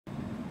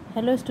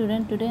Hello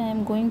student, today I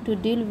am going to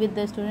deal with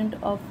the student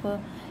of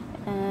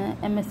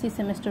M.sc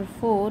semester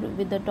 4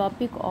 with the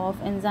topic of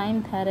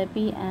enzyme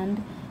therapy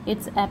and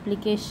its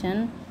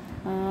application.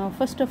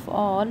 First of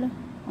all,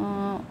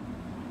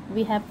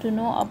 we have to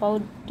know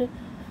about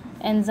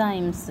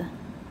enzymes.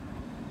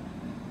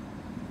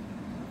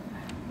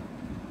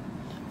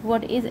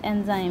 What is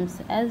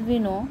enzymes? As we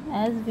know,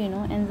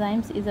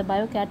 enzymes is a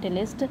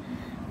biocatalyst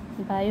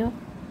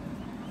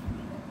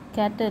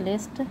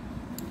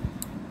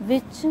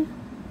which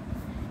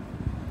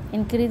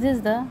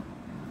increases the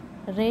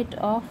rate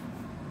of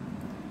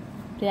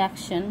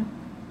reaction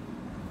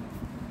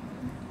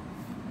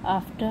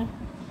after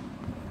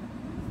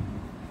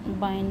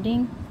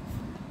binding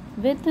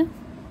with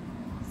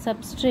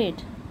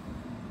substrate.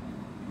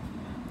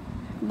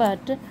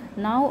 But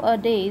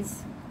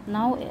nowadays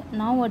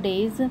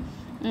enzymes,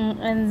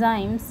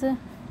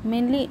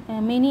 many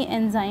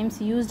enzymes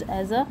used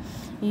as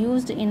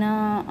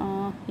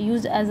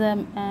a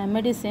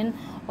medicine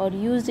or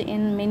used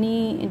in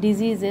many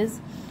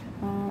diseases.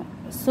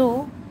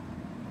 So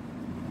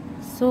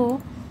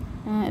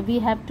we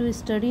have to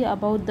study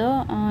about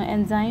the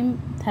enzyme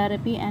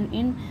therapy and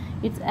in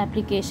its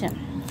application.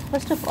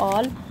 First of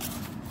all,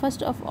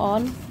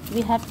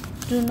 we have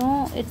to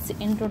know its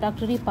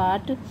introductory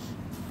part.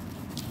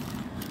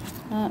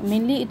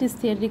 Mainly it is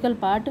theoretical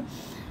part.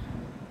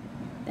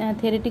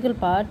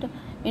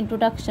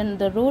 Introduction: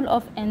 the role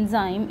of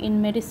enzyme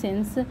in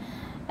medicines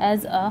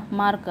as a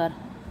marker,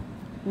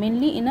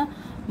 mainly in a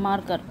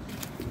marker.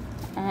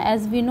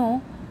 As we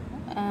know,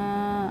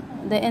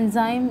 the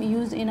enzyme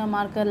used in a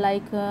marker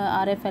like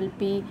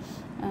RFLP,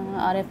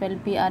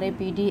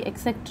 RAPD,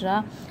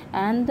 etc.,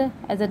 and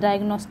as a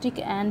diagnostic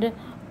and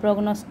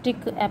prognostic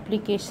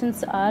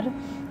applications are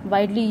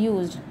widely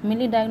used.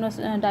 Mainly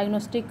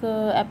diagnostic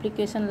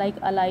application like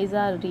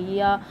ELISA,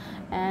 RIA,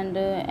 and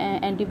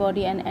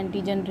antibody and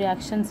antigen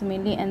reactions.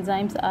 Mainly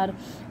enzymes are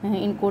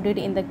encoded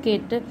in the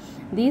kit.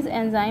 These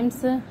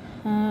enzymes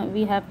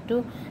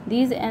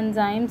these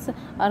enzymes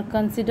are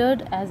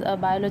considered as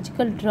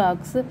biological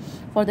drugs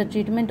for the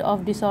treatment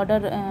of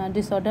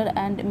disorder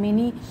and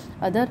many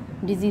other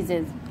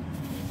diseases.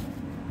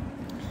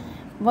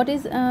 What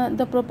is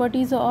the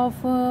properties of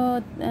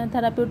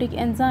therapeutic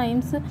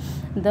enzymes?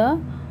 The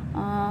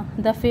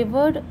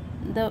favored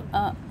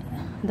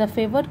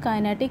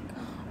kinetic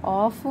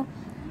of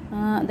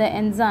the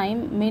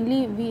enzyme.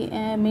 Mainly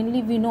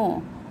we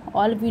know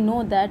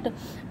that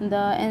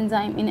the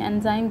enzyme in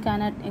enzyme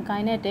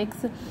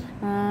kinetics,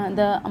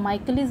 the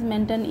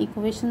Michaelis-Menten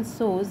equation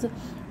shows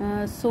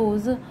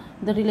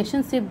the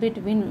relationship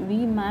between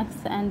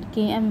Vmax and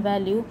Km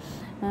value.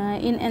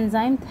 In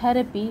enzyme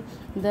therapy,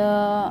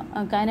 the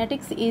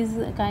kinetics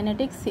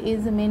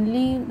is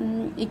mainly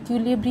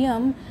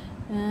equilibrium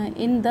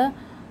in the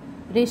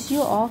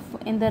ratio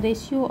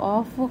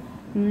of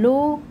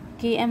low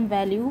Km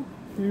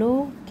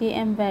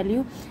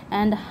value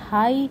and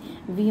high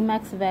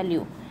Vmax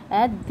value.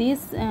 At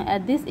this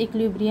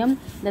equilibrium,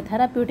 the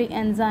therapeutic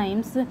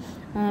enzymes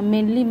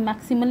mainly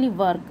maximally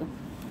work.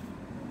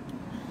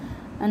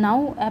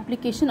 Now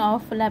application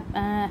of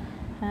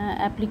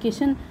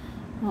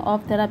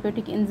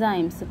therapeutic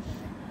enzymes.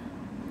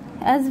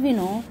 As we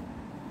know,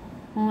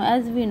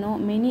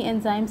 many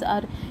enzymes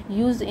are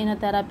used in a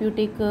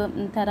therapeutic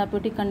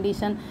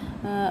condition.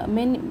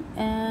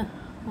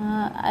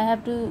 I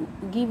have to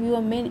give you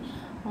a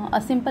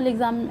simple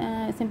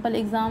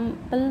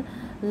example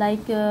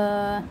like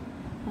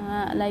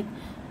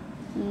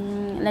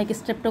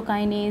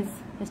streptokinase,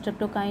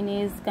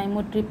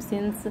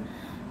 chymotrypsins.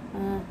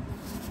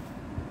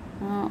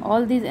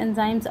 All these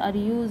enzymes are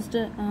used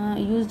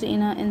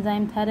in a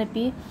enzyme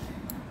therapy.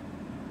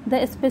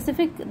 The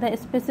specific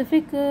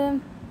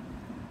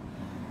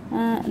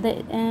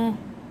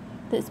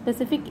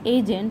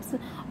agents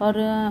or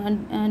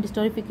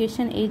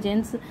detoxification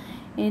agents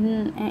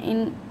in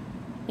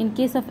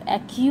case of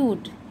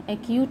acute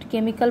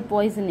chemical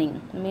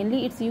poisoning.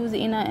 Mainly it's used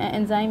in a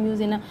enzyme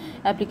used in a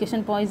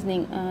application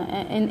poisoning,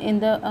 in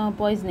the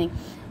poisoning.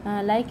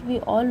 Like we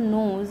all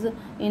knows,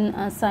 in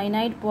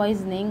cyanide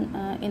poisoning,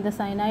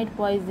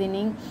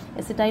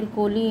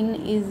 acetylcholine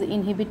is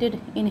inhibited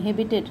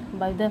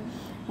by the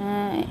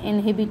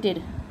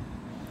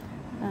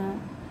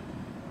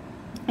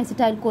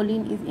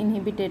acetylcholine is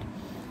inhibited.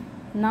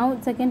 Now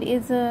second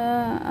is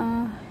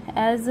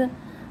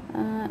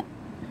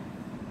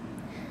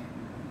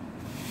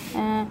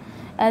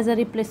as a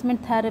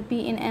replacement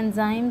therapy in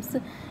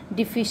enzymes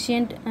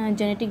deficient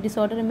genetic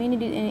disorder. Many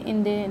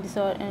in the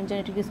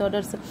genetic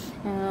disorders,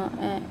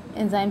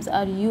 enzymes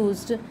are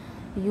used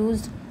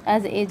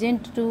as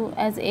agent to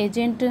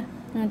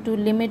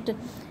limit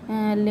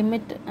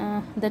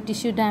the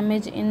tissue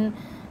damage in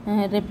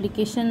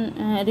repulsion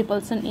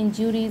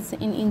injuries.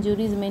 In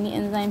injuries, many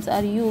enzymes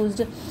are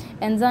used.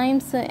 Enzyme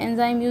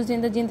used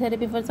in the gene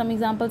therapy, for some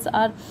examples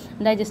are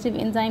digestive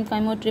enzyme,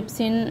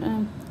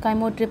 chymotrypsin,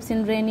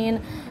 renin,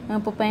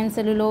 papain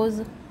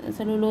cellulose,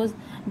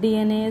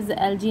 DNase,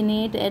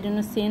 alginate,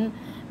 adenosine.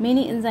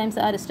 Many enzymes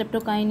are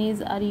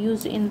streptokinase are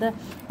used in the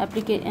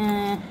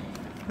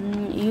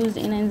used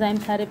in enzyme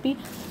therapy.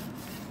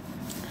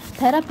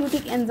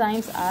 Therapeutic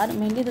enzymes are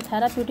mainly the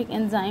therapeutic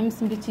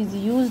enzymes which is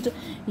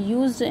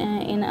used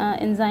in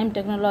enzyme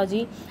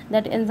technology.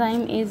 That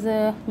enzyme is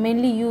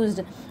mainly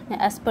used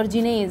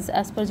asperginase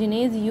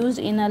used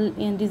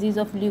in disease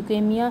of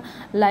leukemia,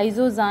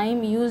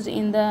 lysozyme used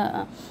in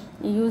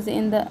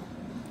the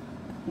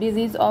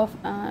disease of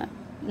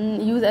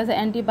used as an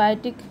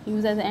antibiotic,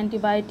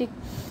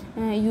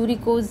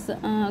 uricose,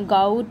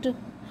 gout,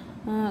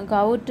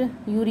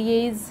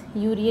 urease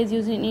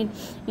used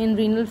in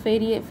renal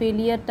failure,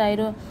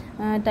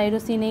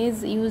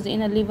 tyrosinase used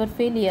in a liver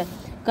failure.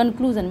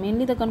 Conclusion,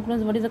 mainly the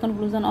conclusion. What is the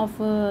conclusion of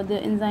the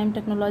enzyme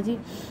technology?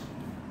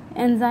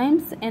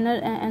 Enzyme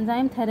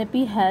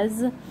therapy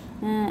has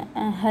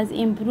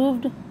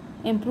improved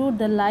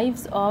the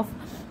lives of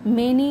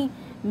many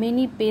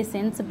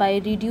patients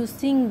by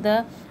reducing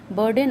the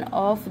burden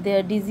of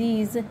their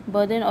disease.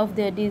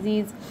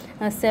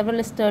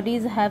 Several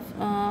studies have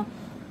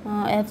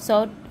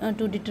sought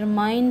to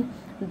determine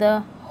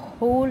the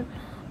whole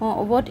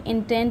what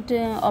intent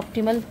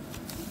optimal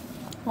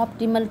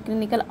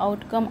clinical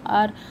outcome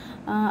are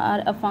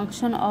a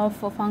function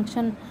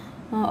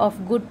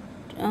of good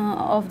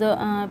of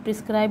the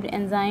prescribed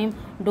enzyme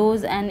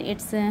dose and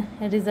its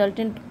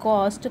resultant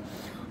cost.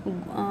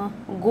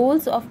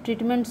 Goals of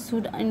treatment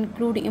should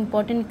include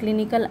important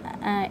clinical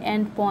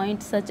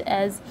endpoints such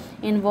as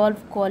involve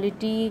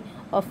quality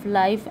of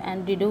life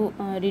and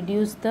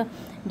reduce the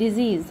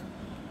disease.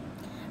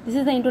 This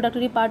is the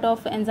introductory part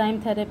of enzyme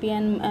therapy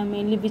and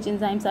mainly which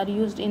enzymes are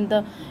used in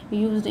the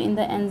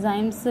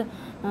enzymes.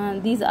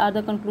 These are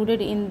the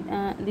concluded in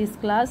this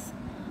class.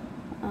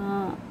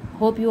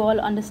 Hope you all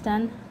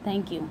understand.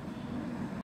 Thank you.